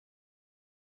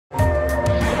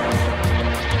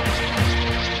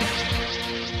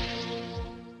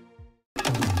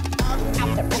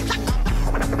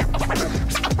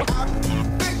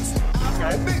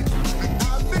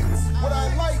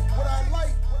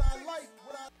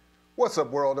What's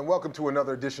up, world, and welcome to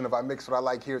another edition of I Mix What I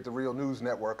Like here at the Real News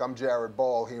Network. I'm Jared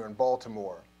Ball here in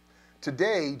Baltimore.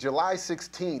 Today, July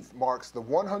 16th, marks the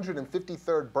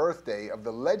 153rd birthday of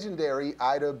the legendary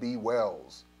Ida B.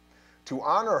 Wells. To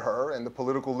honor her and the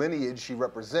political lineage she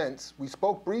represents, we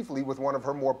spoke briefly with one of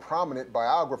her more prominent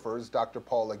biographers, Dr.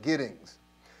 Paula Giddings.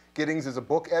 Giddings is a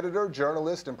book editor,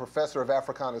 journalist, and professor of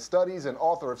Africana Studies and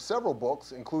author of several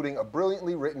books, including a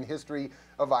brilliantly written history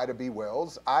of Ida B.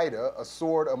 Wells, Ida, A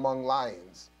Sword Among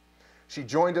Lions. She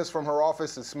joined us from her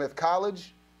office at Smith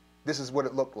College. This is what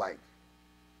it looked like.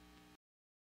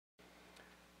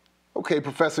 Okay,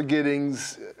 Professor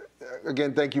Giddings,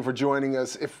 again, thank you for joining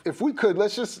us. If we could,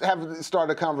 let's just start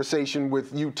a conversation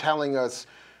with you telling us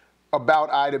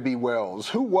about Ida B. Wells.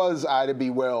 Who was Ida B.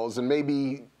 Wells, and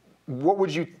maybe what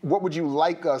would you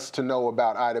like us to know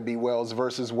about Ida B. Wells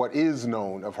versus what is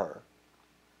known of her?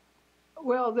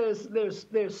 Well,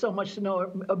 there's so much to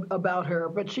know about her,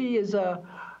 but she is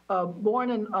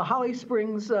born in Holly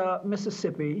Springs,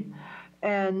 Mississippi,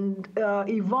 and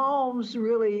evolves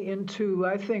really into,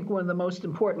 I think, one of the most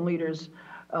important leaders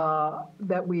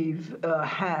that we've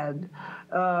had.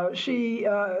 She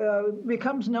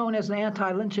becomes known as an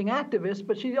anti-lynching activist,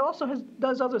 but she also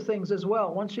does other things as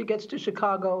well. Once she gets to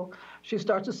Chicago, she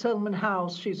starts a settlement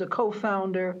house. She's a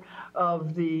co-founder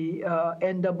of the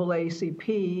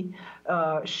NAACP.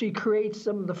 She creates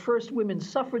some of the first women's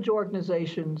suffrage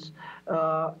organizations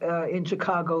in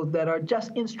Chicago that are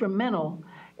just instrumental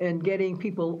in getting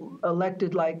people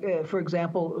elected, like, for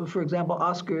example,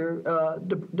 Oscar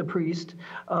the Priest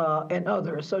and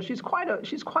others. So she's quite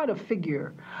a figure.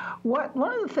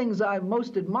 One of the things I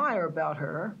most admire about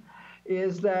her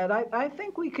is that I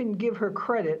think we can give her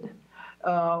credit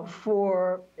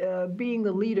for being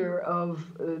the leader of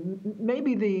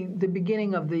maybe the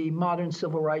beginning of the modern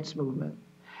civil rights movement,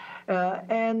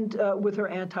 and with her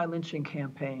anti-lynching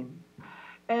campaign.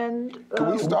 And,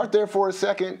 can we start there for a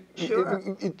second?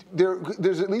 Sure.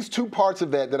 There's at least two parts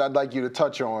of that I'd like you to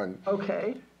touch on.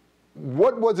 Okay.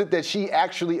 What was it that she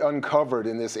actually uncovered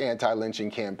in this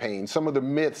anti-lynching campaign? Some of the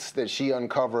myths that she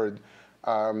uncovered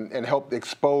and helped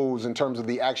expose in terms of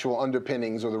the actual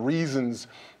underpinnings or the reasons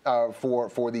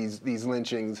for these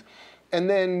lynchings. And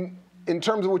then in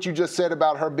terms of what you just said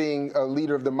about her being a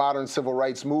leader of the modern civil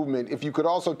rights movement, if you could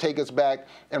also take us back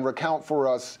and recount for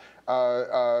us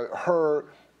her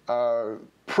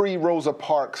pre-Rosa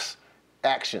Parks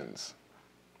actions.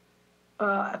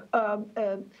 So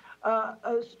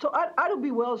Ida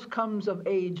B. Wells comes of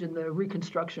age in the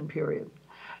Reconstruction period.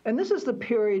 And this is the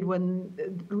period when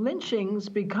lynchings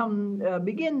begin to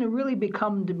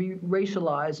be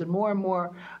racialized, and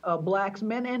more blacks,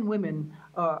 men and women,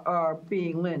 are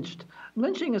being lynched.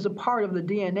 Lynching is a part of the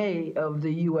DNA of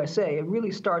the USA. It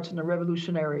really starts in the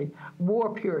Revolutionary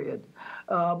War period.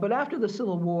 But after the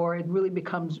Civil War, it really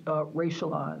becomes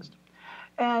racialized.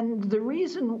 And the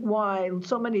reason why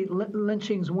so many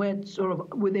lynchings went sort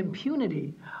of with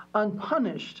impunity,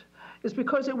 unpunished, is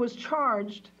because it was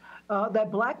charged that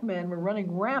black men were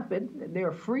running rampant,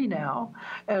 they're free now,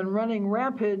 and running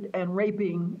rampant and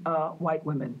raping white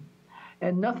women.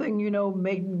 And nothing,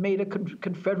 made a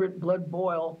Confederate blood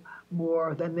boil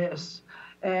more than this.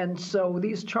 And so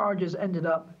these charges ended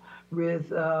up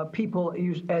with people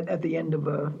at the end of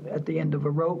a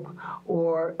rope,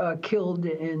 or killed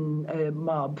in a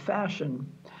mob fashion.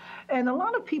 And a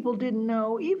lot of people didn't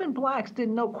know, even blacks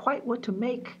didn't know quite what to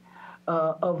make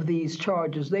of these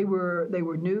charges. They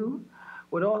were new.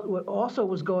 What also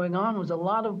was going on was a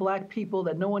lot of black people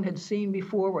that no one had seen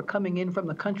before were coming in from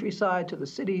the countryside to the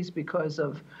cities because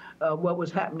of what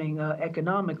was happening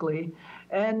economically.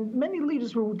 And many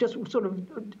leaders were just sort of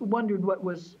wondered what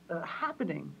was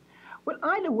happening. What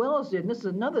Ida Wells did, and this is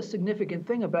another significant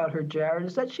thing about her, Jared,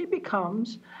 is that she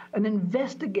becomes an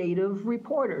investigative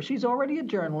reporter. She's already a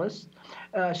journalist.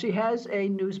 She has a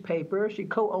newspaper. She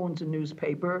co-owns a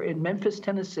newspaper in Memphis,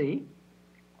 Tennessee.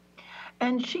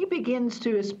 And she begins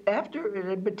to,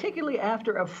 particularly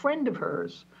after a friend of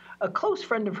hers, a close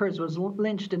friend of hers, was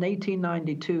lynched in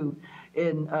 1892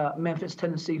 in Memphis,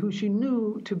 Tennessee, who she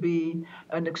knew to be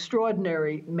an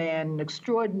extraordinary man, an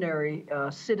extraordinary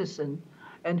citizen,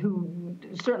 and who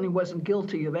certainly wasn't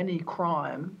guilty of any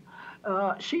crime.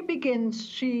 She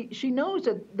knows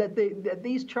that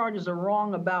these charges are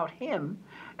wrong about him,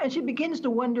 and she begins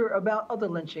to wonder about other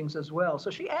lynchings as well.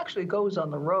 So she actually goes on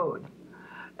the road,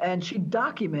 and she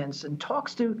documents and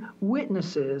talks to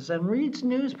witnesses and reads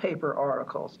newspaper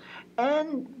articles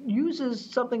and uses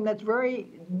something that's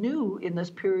very new in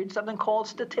this period, something called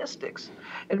statistics,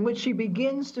 in which she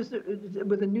begins to,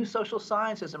 with the new social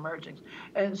sciences emerging.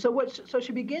 And so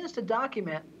she begins to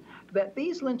document that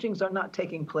these lynchings are not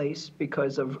taking place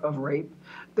because of rape.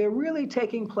 They're really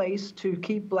taking place to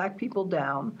keep black people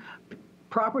down.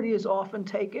 Property is often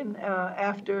taken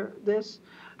after this.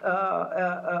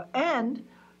 And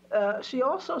she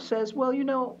also says, well, you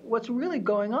know, what's really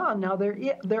going on now,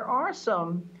 there are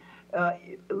some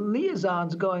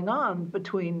liaisons going on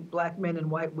between black men and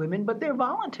white women, but they're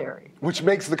voluntary. Which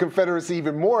makes the Confederacy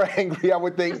even more angry, I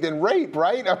would think, than rape,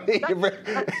 right? I mean,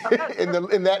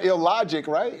 in that illogic,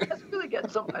 right? That's really getting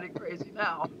somebody crazy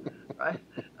now, right?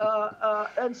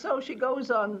 And so she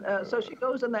goes on. So she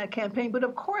goes on that campaign. But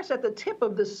of course, at the tip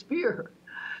of the spear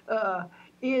are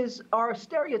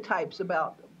stereotypes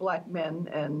about black men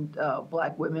and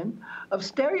black women, of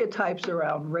stereotypes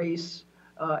around race.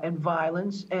 And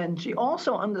violence, and she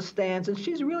also understands, and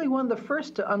she's really one of the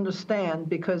first to understand,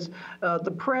 because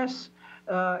the press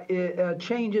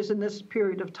changes in this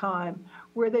period of time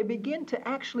where they begin to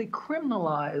actually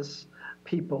criminalize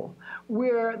people,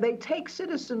 where they take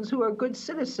citizens who are good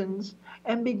citizens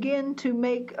and begin to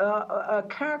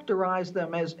characterize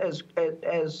them as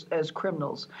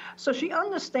criminals. So she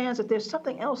understands that there's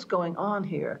something else going on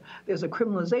here. There's a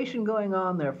criminalization going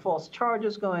on. There are false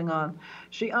charges going on.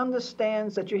 She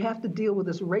understands that you have to deal with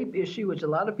this rape issue, which a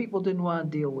lot of people didn't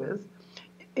want to deal with,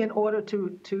 in order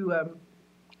to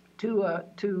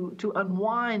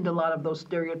unwind a lot of those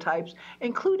stereotypes,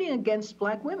 including against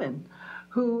black women,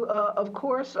 who, of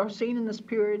course, are seen in this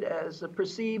period as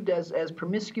perceived as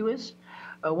promiscuous.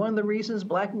 One of the reasons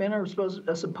black men are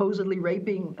supposedly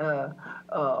raping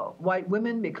white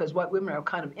women, because white women are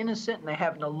kind of innocent and they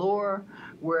have an allure,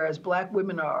 whereas black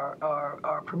women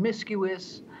are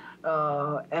promiscuous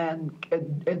and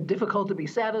difficult to be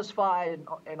satisfied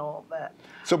and all of that.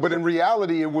 So, but in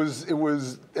reality, it was,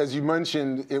 as you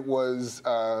mentioned, it was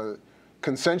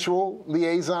consensual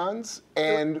liaisons,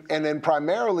 and then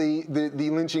primarily the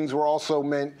lynchings were also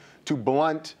meant to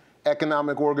blunt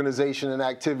economic organization and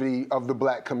activity of the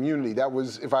black community. That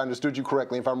was, if I understood you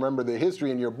correctly, if I remember the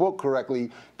history in your book correctly,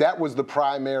 that was the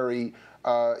primary,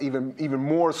 even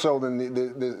more so than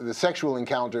the sexual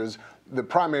encounters, the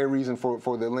primary reason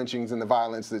for the lynchings and the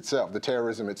violence itself, the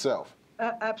terrorism itself.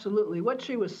 Absolutely. What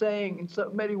she was saying, in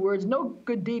so many words, no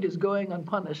good deed is going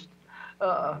unpunished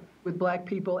with black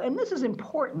people. And this is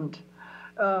important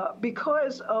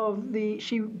because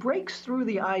she breaks through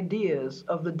the ideas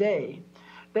of the day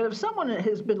that if someone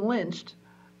has been lynched,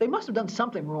 they must have done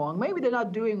something wrong. Maybe they're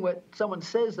not doing what someone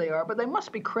says they are, but they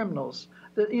must be criminals.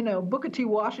 You know, Booker T.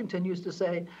 Washington used to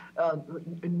say,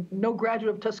 no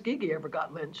graduate of Tuskegee ever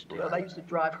got lynched. You know, that used to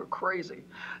drive her crazy.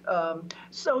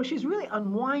 So she's really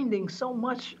unwinding so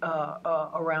much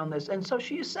around this. And so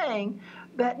she's saying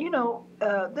that, you know,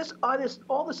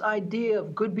 all this idea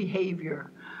of good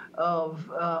behavior,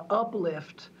 of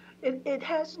uplift, it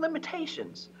has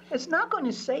limitations. It's not going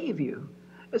to save you.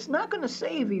 It's not going to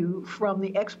save you from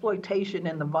the exploitation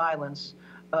and the violence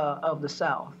of the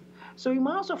South. So we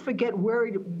might also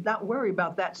not worry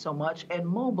about that so much, and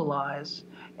mobilize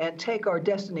and take our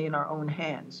destiny in our own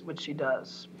hands, which she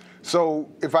does. So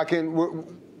if I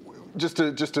can, just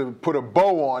to put a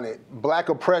bow on it, black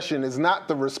oppression is not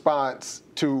the response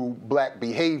to black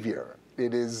behavior.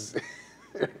 It is,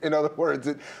 in other words,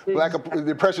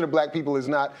 the oppression of black people is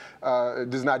not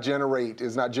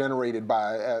generated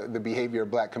by the behavior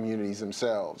of black communities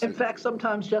themselves. In fact,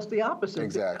 sometimes just the opposite.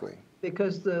 Exactly.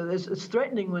 Because it's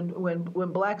threatening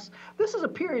when blacks. This is a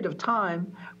period of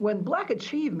time when black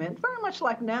achievement, very much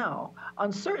like now,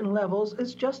 on certain levels,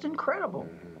 is just incredible.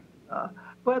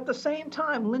 But at the same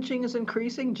time, lynching is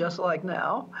increasing, just like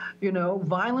now. You know,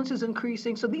 violence is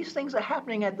increasing. So these things are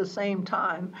happening at the same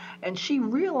time. And she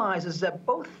realizes that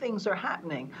both things are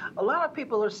happening. A lot of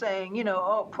people are saying, you know,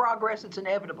 oh, progress, it's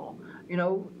inevitable. You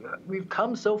know, we've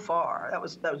come so far. That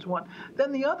was one.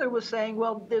 Then the other was saying,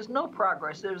 well, there's no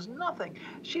progress. There's nothing.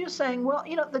 She was saying, well,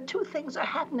 you know, the two things are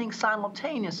happening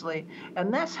simultaneously.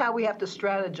 And that's how we have to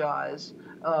strategize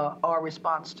our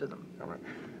response to them. All right.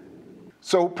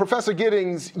 So, Professor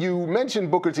Giddings, you mentioned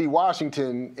Booker T.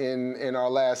 Washington in our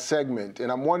last segment,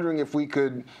 and I'm wondering if we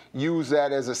could use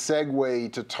that as a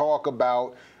segue to talk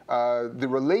about the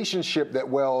relationship that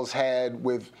Wells had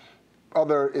with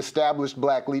other established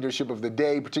black leadership of the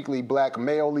day, particularly black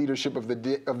male leadership of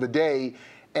the day,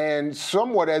 and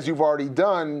somewhat, as you've already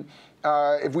done,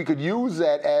 if we could use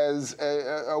that as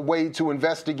a way to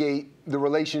investigate the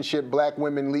relationship black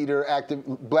women in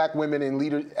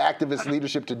activist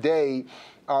leadership today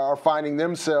are finding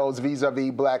themselves vis-a-vis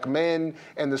black men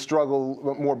and the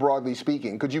struggle more broadly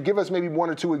speaking. Could you give us maybe one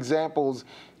or two examples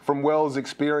from Wells'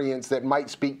 experience that might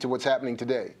speak to what's happening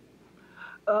today?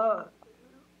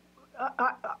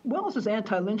 Wells's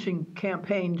anti-lynching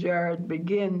campaign, Jared,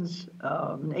 begins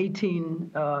in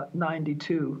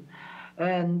 1892.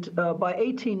 And by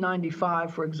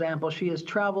 1895, for example, she has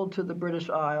traveled to the British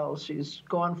Isles. She's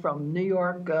gone from New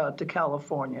York to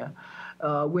California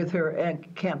with her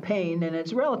campaign, and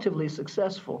it's relatively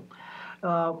successful.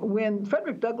 When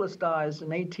Frederick Douglass dies in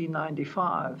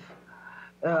 1895,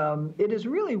 it is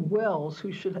really Wells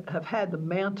who should have had the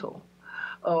mantle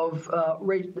of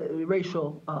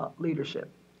racial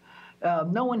leadership.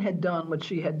 No one had done what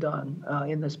she had done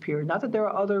in this period. Not that there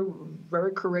are other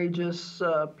very courageous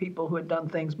people who had done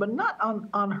things, but not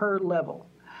on her level.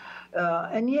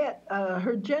 And yet,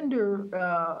 her gender,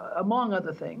 among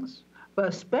other things, but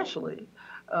especially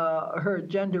her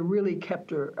gender really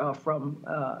kept her from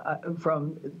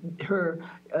her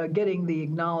getting the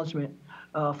acknowledgement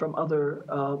from other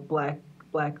black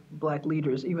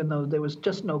leaders, even though there was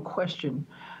just no question.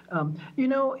 One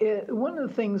of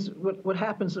the things, what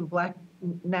happens in black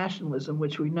nationalism,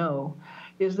 which we know,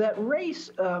 is that race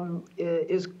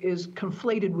is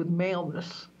conflated with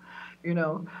maleness.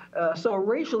 So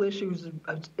racial issues,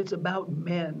 it's about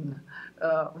men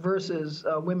versus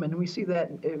women. And we see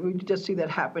that, we just see that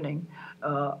happening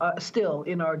still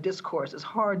in our discourse. It's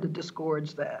hard to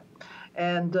disgorge that.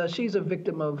 And she's a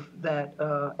victim of that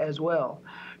as well.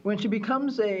 When she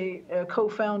becomes a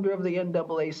co-founder of the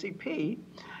NAACP,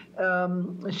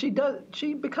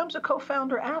 she becomes a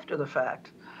co-founder after the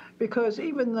fact, because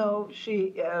even though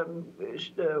she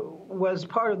was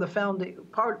part of the founding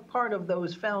part of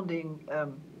those founding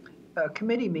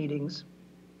committee meetings,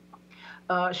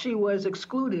 she was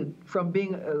excluded from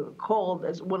being called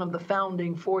as one of the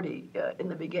founding 40 in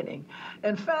the beginning.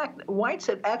 In fact, whites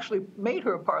had actually made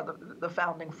her a part of the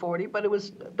founding 40, but it was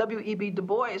W.E.B. Du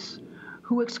Bois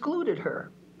who excluded her.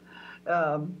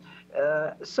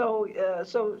 So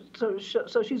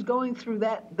she's going through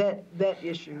that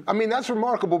issue. I mean, that's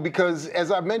remarkable because, as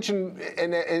I mentioned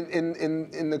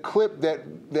in the clip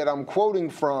that I'm quoting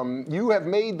from, you have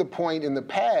made the point in the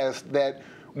past that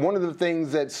one of the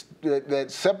things that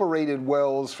separated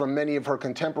Wells from many of her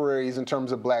contemporaries in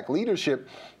terms of black leadership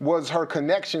was her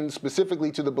connection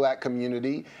specifically to the black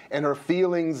community and her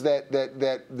feelings that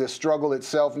the struggle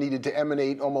itself needed to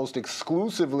emanate almost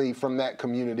exclusively from that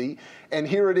community. And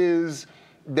here it is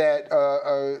that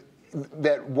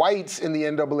that whites in the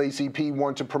NAACP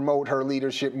want to promote her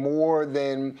leadership more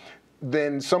than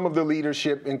some of the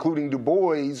leadership, including Du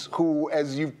Bois, who,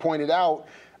 as you've pointed out,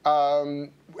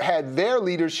 had their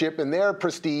leadership and their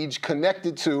prestige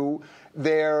connected to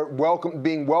their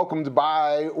being welcomed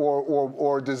by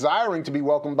or desiring to be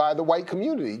welcomed by the white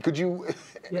community. Could you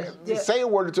say a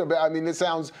word or two about? I mean, this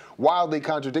sounds wildly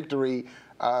contradictory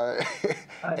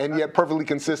and yet perfectly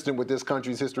consistent with this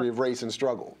country's history of race and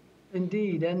struggle.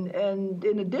 Indeed, and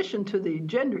in addition to the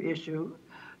gender issue,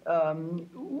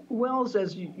 Wells,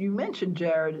 as you mentioned,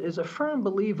 Jared, is a firm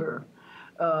believer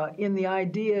in the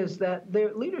ideas that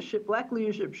their leadership, black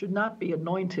leadership, should not be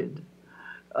anointed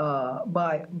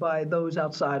by those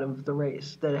outside of the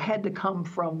race. That it had to come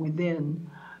from within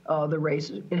the race.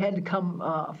 It had to come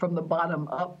from the bottom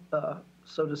up,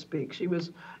 so to speak. She was,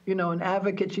 an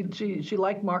advocate. She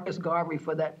liked Marcus Garvey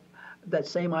for that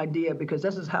same idea, because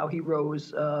this is how he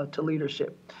rose to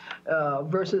leadership.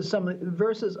 Versus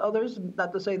others.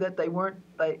 Not to say that they weren't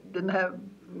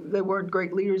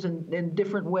great leaders in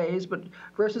different ways, but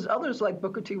versus others like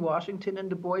Booker T. Washington and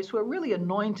Du Bois, who are really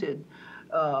anointed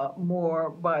more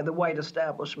by the white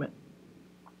establishment.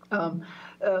 And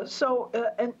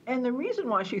the reason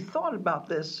why she thought about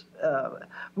this,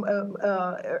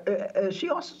 she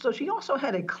also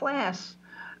had a class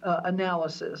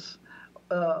analysis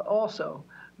also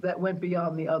that went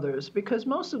beyond the others, because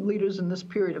most of the leaders in this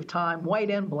period of time, white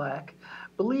and black,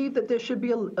 believed that there should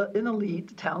be an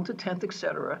elite, talented tenth,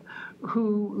 etc.,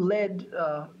 who led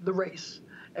the race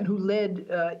and who led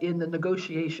in the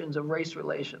negotiations of race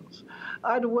relations.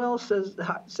 Ida Wells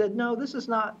said, no, this is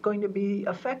not going to be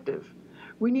effective.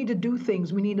 We need to do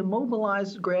things. We need to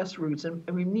mobilize grassroots, and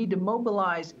we need to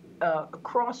mobilize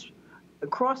across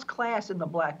class in the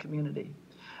black community.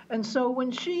 And so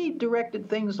when she directed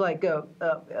things like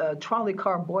trolley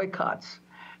car boycotts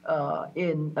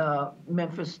in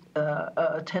Memphis,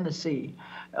 Tennessee,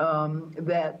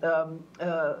 that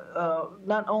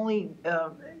not only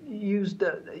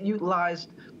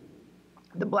utilized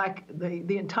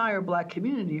the entire black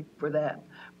community for that,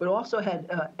 but also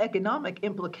had economic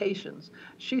implications.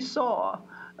 She saw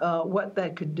what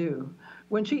that could do.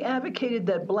 When she advocated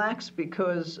that blacks,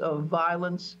 because of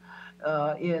violence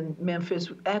in Memphis,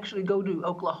 actually go to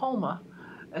Oklahoma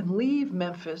and leave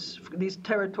Memphis. These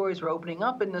territories were opening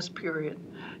up in this period,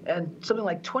 and something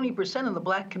like 20% of the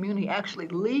black community actually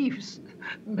leaves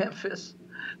Memphis,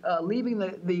 leaving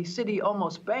the city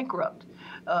almost bankrupt.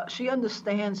 She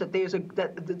understands that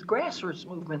that the grassroots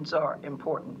movements are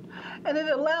important, and it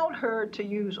allowed her to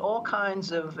use all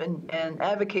kinds of and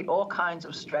advocate all kinds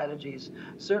of strategies.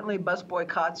 Certainly, bus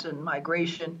boycotts and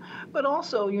migration, but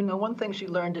also, one thing she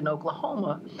learned in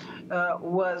Oklahoma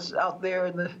was out there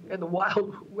in the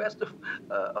wild west of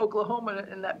Oklahoma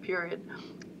in that period,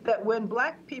 that when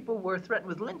black people were threatened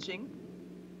with lynching,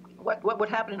 what would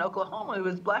happen in Oklahoma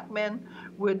was black men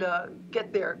would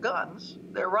get their guns,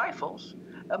 their rifles,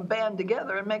 band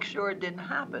together and make sure it didn't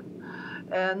happen.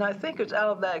 And I think it's out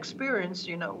of that experience,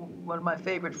 one of my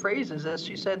favorite phrases is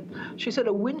she said,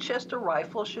 a Winchester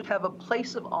rifle should have a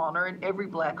place of honor in every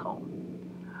black home.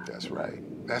 That's right.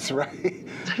 That's right.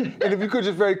 And if you could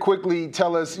just very quickly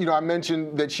tell us, I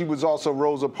mentioned that she was also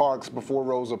Rosa Parks before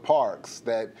Rosa Parks,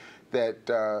 that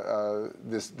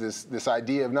this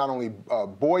idea of not only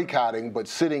boycotting but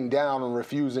sitting down and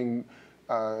refusing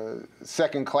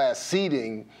second-class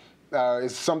seating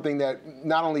is something that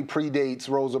not only predates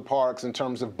Rosa Parks in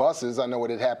terms of buses. I know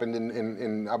it had happened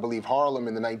in I believe, Harlem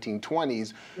in the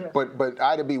 1920s. Yeah. But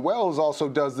Ida B. Wells also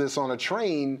does this on a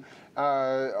train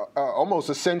almost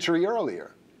a century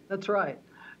earlier. That's right.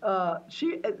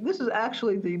 This is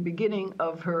actually the beginning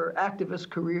of her activist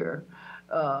career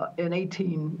in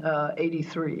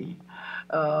 1883.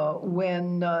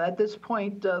 When at this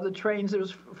point the trains, there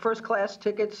was first class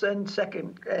tickets and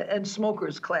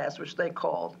smokers class, which they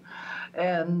called.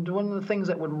 And one of the things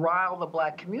that would rile the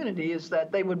black community is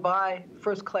that they would buy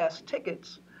first class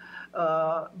tickets,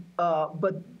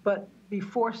 but be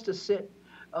forced to sit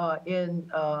in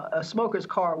a smoker's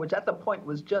car, which at that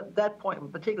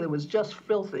point particularly was just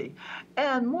filthy,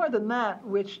 and more than that,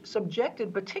 which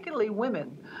subjected particularly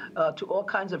women to all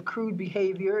kinds of crude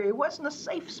behavior. It wasn't a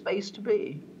safe space to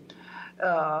be,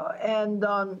 and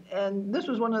this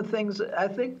was one of the things I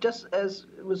think, just as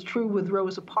was true with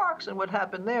Rosa Parks and what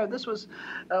happened there. This was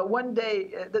one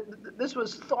day this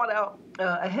was thought out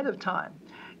ahead of time,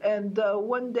 and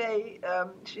one day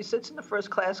she sits in the first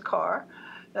class car.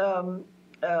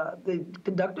 The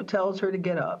conductor tells her to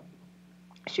get up.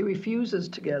 She refuses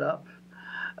to get up.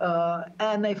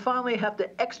 And they finally have to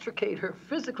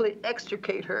physically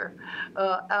extricate her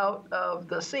out of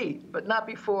the seat, but not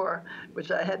before, which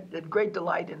I had great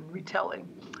delight in retelling.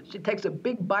 She takes a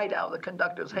big bite out of the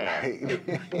conductor's hand,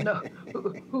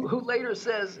 who later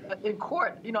says in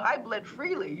court, I bled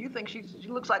freely. You think she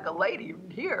looks like a lady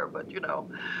here, but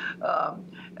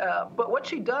but what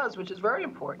she does, which is very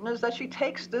important, is that she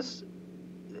takes this.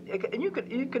 And you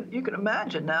can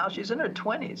imagine now, she's in her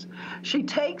 20s. She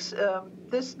takes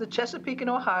the Chesapeake and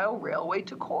Ohio Railway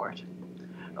to court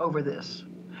over this,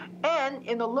 and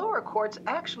in the lower courts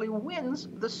actually wins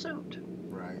the suit.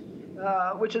 Right.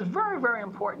 Which is very, very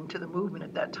important to the movement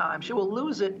at that time. She will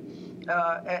lose it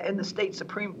in the state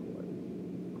Supreme Court.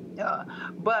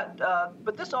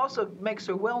 But this also makes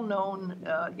her well known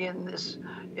in this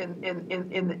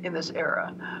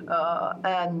era,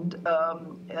 and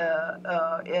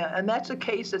that's a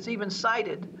case that's even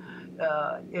cited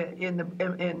in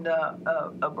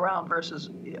Brown versus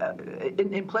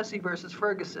in Plessy versus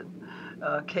Ferguson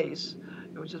case,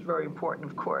 which is very important,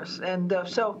 of course. And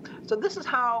so this is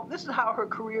how her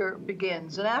career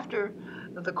begins. And after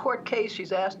the court case,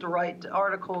 she's asked to write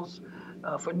articles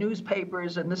for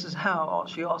newspapers, and this is how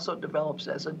she also develops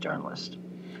as a journalist.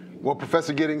 Well,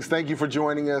 Professor Giddings, thank you for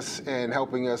joining us and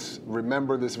helping us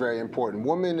remember this very important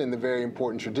woman and the very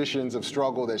important traditions of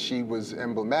struggle that she was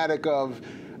emblematic of,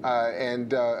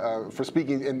 and for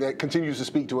speaking, and that continues to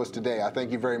speak to us today. I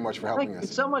thank you very much for helping us. Thank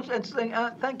you so much, and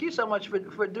thank you so much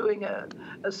for doing a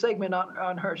segment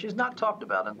on her. She's not talked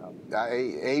about enough.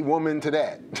 A woman to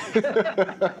that.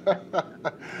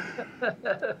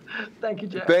 Thank you,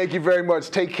 Jack. Thank you very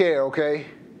much. Take care, okay?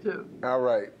 You too. All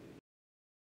right.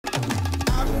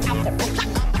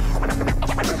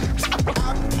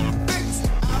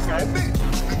 Okay.